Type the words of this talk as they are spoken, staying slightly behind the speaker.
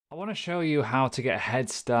I want to show you how to get a head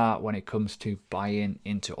start when it comes to buying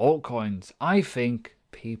into altcoins. I think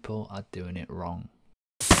people are doing it wrong.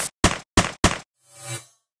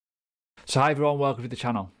 So hi everyone, welcome to the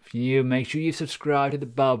channel. If you're new, make sure you subscribe, hit the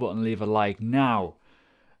bell button, and leave a like. Now,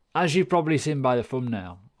 as you've probably seen by the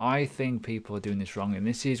thumbnail, I think people are doing this wrong, and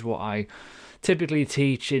this is what I typically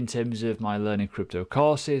teach in terms of my learning crypto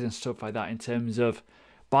courses and stuff like that, in terms of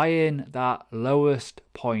buying that lowest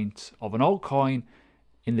point of an altcoin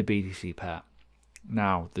in the BTC pair.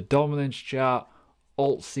 Now, the dominance chart,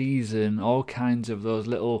 alt season, all kinds of those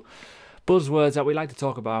little buzzwords that we like to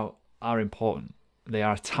talk about are important. They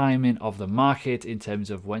are timing of the market in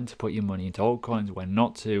terms of when to put your money into altcoins, when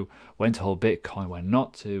not to, when to hold Bitcoin, when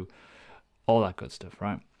not to, all that good stuff,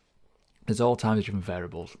 right? There's all kinds of different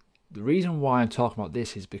variables. The reason why I'm talking about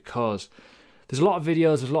this is because there's a lot of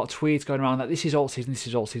videos, there's a lot of tweets going around that this is alt season, this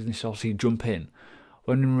is alt season, this is alt season, jump in.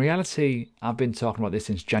 When in reality, I've been talking about this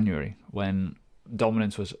since January, when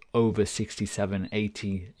dominance was over 67,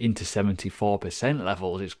 80, into 74%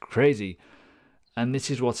 levels. It's crazy. And this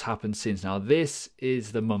is what's happened since. Now, this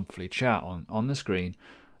is the monthly chart on the screen.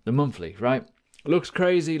 The monthly, right? Looks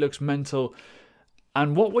crazy, looks mental.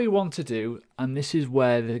 And what we want to do, and this is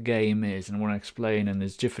where the game is, and I want to explain, and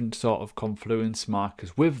there's different sort of confluence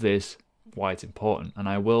markers with this, why it's important. And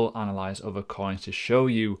I will analyze other coins to show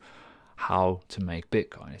you how to make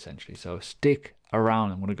Bitcoin, essentially. So stick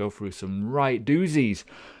around. I'm going to go through some right doozies.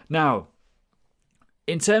 Now,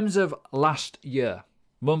 in terms of last year,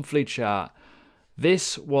 monthly chart,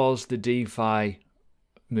 this was the DeFi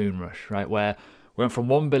moon rush, right? Where we went from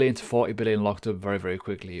 1 billion to 40 billion locked up very, very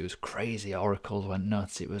quickly. It was crazy. Oracles went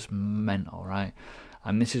nuts. It was mental, right?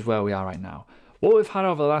 And this is where we are right now. What we've had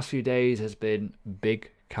over the last few days has been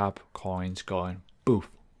big cap coins going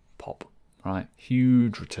boof, pop, right?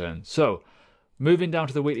 Huge returns. So moving down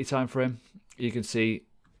to the weekly time frame, you can see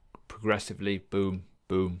progressively boom,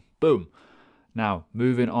 boom, boom. Now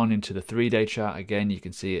moving on into the 3-day chart, again, you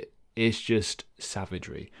can see it. It's just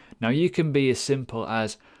savagery. Now you can be as simple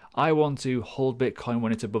as, I want to hold Bitcoin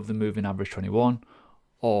when it's above the moving average 21,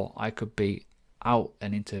 or I could be out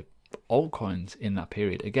and into altcoins in that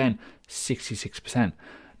period. Again, 66%.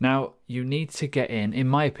 Now you need to get in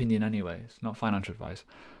my opinion anyways, not financial advice.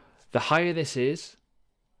 The higher this is,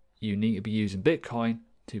 you need to be using Bitcoin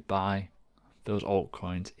to buy those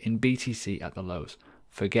altcoins in BTC at the lows.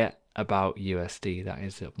 Forget about USD. That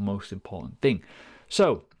is the most important thing.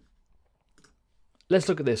 So let's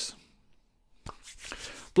look at this.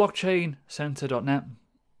 BlockchainCenter.net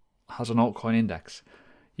has an altcoin index.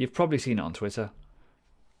 You've probably seen it on Twitter.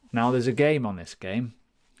 Now there's a game on this game,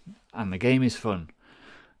 and the game is fun.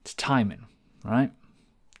 It's timing, right?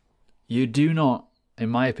 You do not, in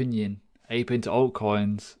my opinion, ape into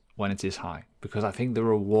altcoins when it is high, because I think the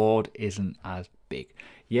reward isn't as big.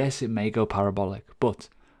 Yes, it may go parabolic, but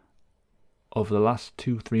over the last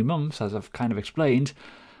 2-3 months, as I've kind of explained,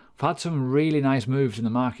 I've had some really nice moves in the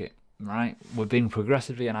market, right? We've been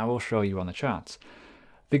progressively, and I will show you on the charts.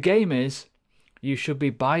 The game is, you should be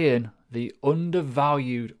buying the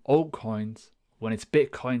undervalued altcoins when it's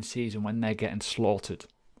Bitcoin season, when they're getting slaughtered,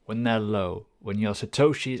 when they're low, when your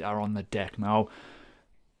Satoshis are on the deck. Now,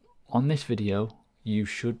 on this video, you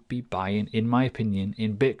should be buying, in my opinion,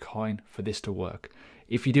 in Bitcoin for this to work.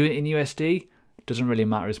 If you do it in USD, it doesn't really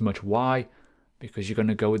matter as much. Why? Because you're going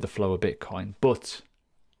to go with the flow of Bitcoin. But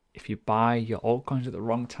if you buy your altcoins at the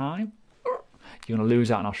wrong time, you're going to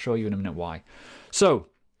lose out, and I'll show you in a minute why. So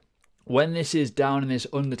when this is down in this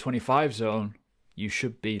under 25 zone, you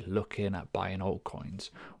should be looking at buying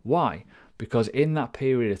altcoins. Why? Because in that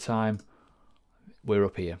period of time, we're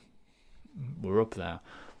up here. We're up there.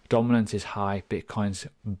 Dominance is high. Bitcoin's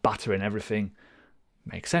battering everything.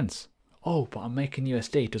 Makes sense. Oh, but I'm making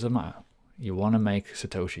USD. Doesn't matter. You want to make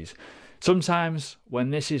Satoshis. Sometimes when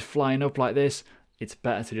this is flying up like this, it's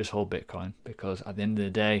better to just hold Bitcoin, because at the end of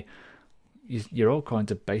the day, your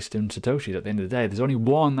altcoins are based in Satoshis. At the end of the day, there's only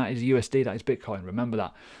one that is USD, that is Bitcoin. Remember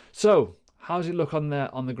that. So how does it look on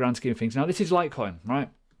the grand scheme of things? Now this is Litecoin, right?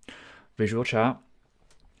 Visual chart.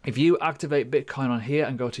 If you activate Bitcoin on here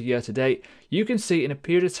and go to year to date, you can see in a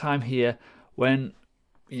period of time here when,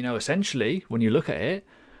 you know, essentially when you look at it,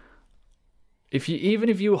 even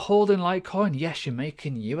if you were holding Litecoin, yes, you're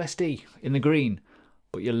making USD in the green,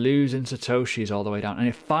 but you're losing Satoshis all the way down. And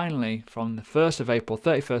it finally, from the 1st of April,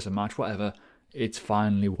 31st of March, whatever, it's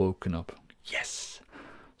finally woken up. Yes.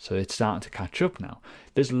 So it's starting to catch up now.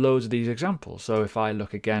 There's loads of these examples. So if I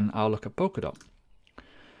look again, I'll look at Polkadot.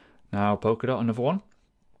 Now Polkadot, another one.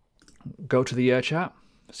 Go to the year chart,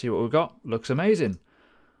 see what we've got. Looks amazing.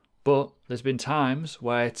 But there's been times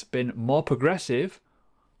where it's been more progressive,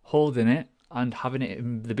 holding it and having it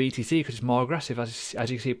in the BTC because it's more aggressive. As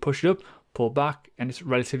you can see, it pushed up, pulled back, and it's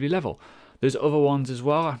relatively level. There's other ones as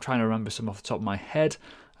well. I'm trying to remember some off the top of my head.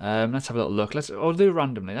 Let's have a little look. I'll do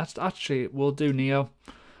randomly. We'll do NEO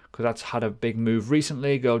because that's had a big move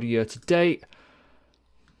recently. Go to year to date.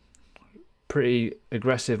 Pretty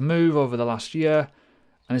aggressive move over the last year.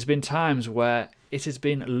 And there's been times where it has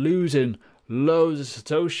been losing loads of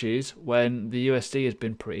Satoshis when the USD has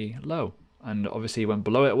been pretty low. And obviously it went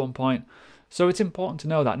below it at one point. So it's important to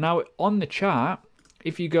know that. Now on the chart,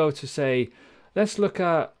 if you go to say, let's look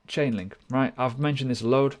at Chainlink, right? I've mentioned this a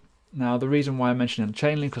load. Now the reason why I mentioned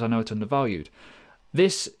Chainlink because I know it's undervalued.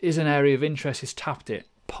 This is an area of interest. It's tapped it.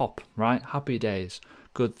 Pop, right? Happy days.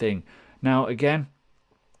 Good thing. Now again,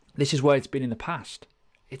 this is where it's been in the past.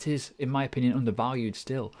 It is, in my opinion, undervalued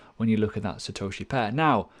still when you look at that Satoshi pair.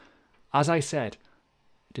 Now, as I said,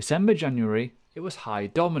 December, January, it was high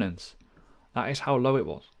dominance. That is how low it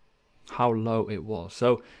was. How low it was.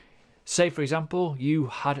 So, say for example, you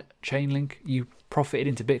had Chainlink, you profited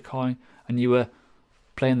into Bitcoin, and you were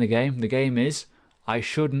playing the game. The game is, I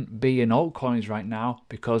shouldn't be in altcoins right now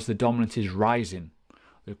because the dominance is rising.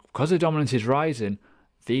 Because the dominance is rising,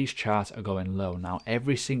 these charts are going low. Now,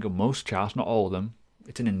 most charts, not all of them,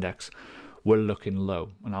 it's an index, were looking low.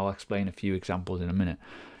 And I'll explain a few examples in a minute.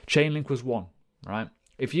 Chainlink was one, right?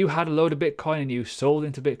 If you had a load of Bitcoin and you sold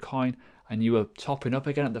into Bitcoin and you were topping up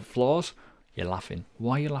again at the floors, you're laughing.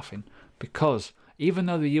 Why are you laughing? Because even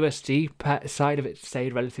though the USD side of it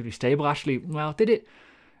stayed relatively stable, actually, well, did it?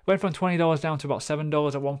 Went from $20 down to about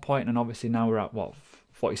 $7 at one point, and obviously now we're at, what,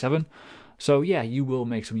 47? So yeah, you will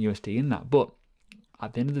make some USD in that. But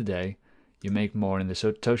at the end of the day, you make more in the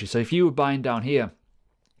Satoshi. So if you were buying down here,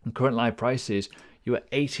 and current live prices, you are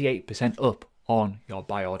 88% up on your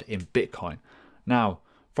buy order in Bitcoin. Now,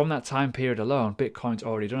 from that time period alone, Bitcoin's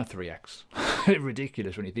already done a 3x.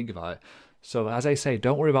 Ridiculous when you think about it. So as I say,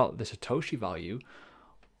 don't worry about the Satoshi value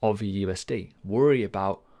of your USD. Worry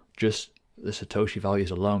about just the Satoshi values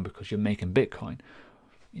alone because you're making Bitcoin.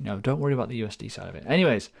 You know, don't worry about the USD side of it.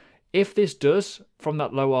 Anyways, if this does, from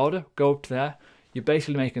that low order, go up to there, you're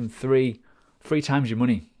basically making three times your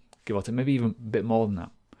money, give or take, maybe even a bit more than that.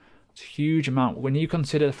 It's a huge amount. When you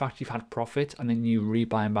consider the fact you've had profit and then you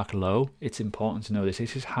rebuy them back low, it's important to know this.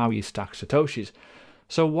 This is how you stack Satoshis.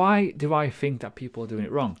 So why do I think that people are doing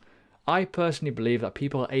it wrong? I personally believe that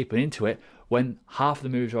people are aping into it when half of the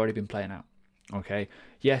move's already been playing out. Okay,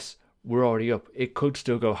 yes, we're already up. It could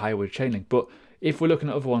still go higher with Chainlink, but if we're looking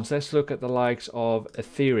at other ones, let's look at the likes of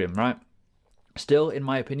Ethereum, right? Still, in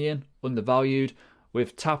my opinion, undervalued.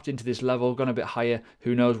 We've tapped into this level, gone a bit higher.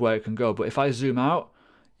 Who knows where it can go? But if I zoom out,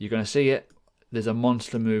 you're going to see it. There's a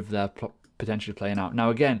monster move there potentially playing out. Now,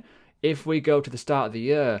 again, if we go to the start of the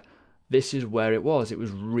year, this is where it was. It was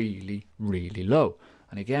really, really low.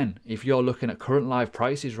 And again, if you're looking at current live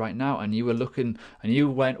prices right now and you were looking and you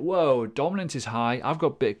went, whoa, dominance is high. I've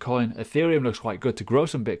got Bitcoin. Ethereum looks quite good to grow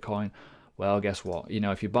some Bitcoin. Well, guess what? You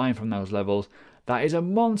know, if you're buying from those levels, that is a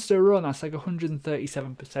monster run. That's like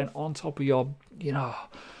 137% on top of your, you know,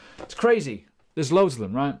 it's crazy. There's loads of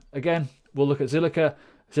them, right? Again, we'll look at Zilliqa.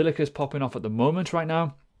 Zilliqa's popping off at the moment right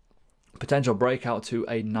now. Potential breakout to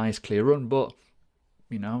a nice clear run, but,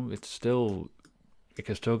 you know, it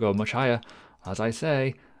can still go much higher. As I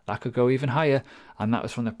say, that could go even higher, and that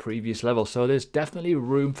was from the previous level. So there's definitely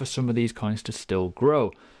room for some of these coins to still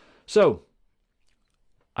grow. So,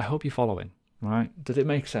 I hope you're following, right? Does it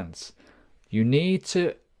make sense? You need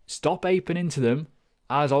to stop aping into them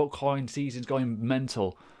as altcoin season's going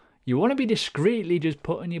mental. You want to be discreetly just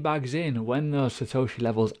putting your bags in when those Satoshi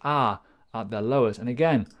levels are at their lowest. And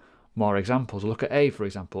again, more examples. Look at A, for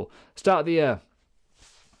example. Start of the year,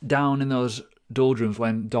 down in those doldrums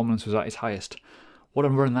when dominance was at its highest. What a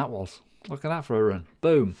run that was. Look at that for a run.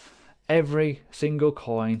 Boom. Every single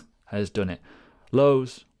coin has done it.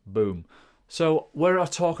 Lows, boom. So we're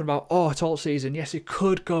not talking about, oh, it's alt season. Yes, it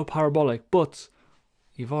could go parabolic, but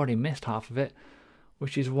you've already missed half of it,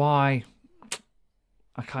 which is why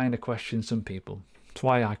I kind of question some people. It's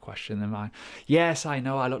why I question them. Yes, I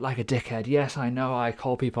know I look like a dickhead. Yes, I know I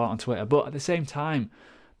call people out on Twitter. But at the same time,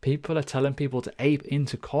 people are telling people to ape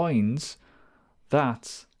into coins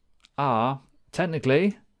that are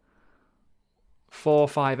technically 4 or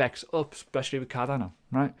 5x up, especially with Cardano,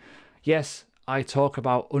 right? Yes, I talk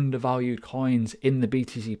about undervalued coins in the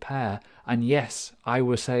BTC pair. And yes, I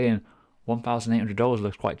was saying $1,800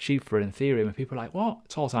 looks quite cheap for an Ethereum. And people are like, what?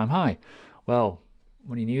 It's all-time high. Well,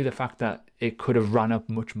 when you knew the fact that it could have ran up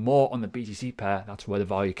much more on the BTC pair, that's where the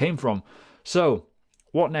value came from. So,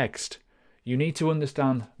 what next? You need to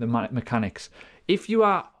understand the mechanics. If you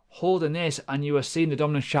are holding this and you are seeing the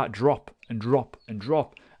dominance chart drop and drop and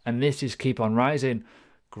drop, And this is keep on rising.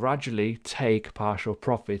 Gradually take partial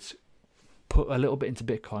profits. Put a little bit into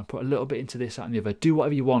Bitcoin, put a little bit into this, that, and the other. Do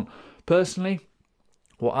whatever you want. Personally,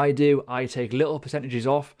 what I do, I take little percentages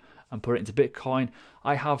off and put it into Bitcoin.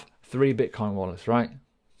 I have 3 Bitcoin wallets, right?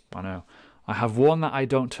 I know. I have one that I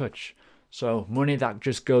don't touch. So money that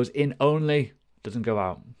just goes in only, doesn't go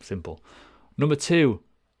out. Simple. Number two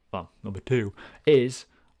is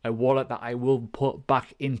a wallet that I will put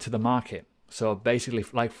back into the market. So basically,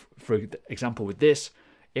 like for example with this,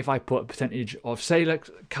 if I put a percentage of, say, like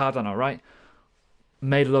Cardano, right?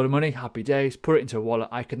 Made a load of money, happy days, put it into a wallet.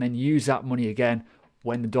 I can then use that money again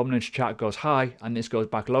when the dominance chart goes high and this goes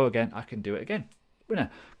back low again. I can do it again,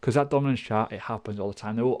 because that dominance chart, it happens all the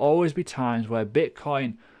time. There will always be times where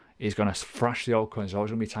Bitcoin is going to thrash the altcoins. There's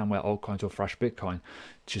always going to be a time where altcoins will thrash Bitcoin.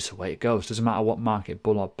 It's just the way it goes. Doesn't matter what market,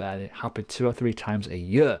 bull or bear. It happens 2 or 3 times a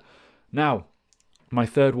year. Now, my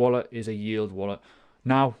third wallet is a yield wallet.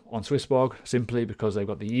 Now on Swissborg, simply because they've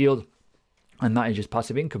got the yield, and that is just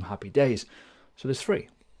passive income. Happy days. So there's 3.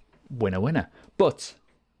 Winner, winner. But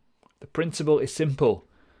the principle is simple.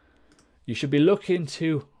 You should be looking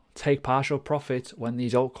to take partial profit when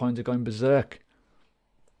these altcoins are going berserk.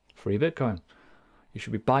 Free Bitcoin. You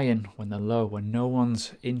should be buying when they're low, when no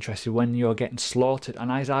one's interested, when you're getting slaughtered. And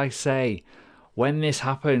as I say, when this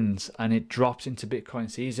happens and it drops into Bitcoin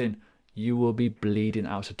season, you will be bleeding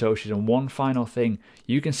out Satoshis. And one final thing,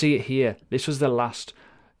 you can see it here. This was the last,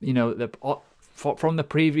 from the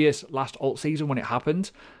previous last alt season when it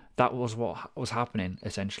happened, that was what was happening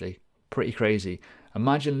essentially. Pretty crazy.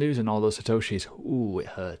 Imagine losing all those Satoshis. Ooh, it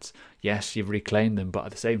hurts. Yes, you've reclaimed them, but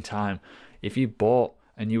at the same time, if you bought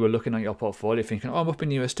and you were looking at your portfolio thinking, oh, I'm up in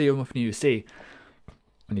USD, I'm up in USD,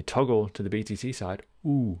 and you toggle to the BTC side,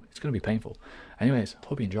 ooh, it's going to be painful. Anyways,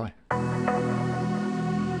 hope you enjoy.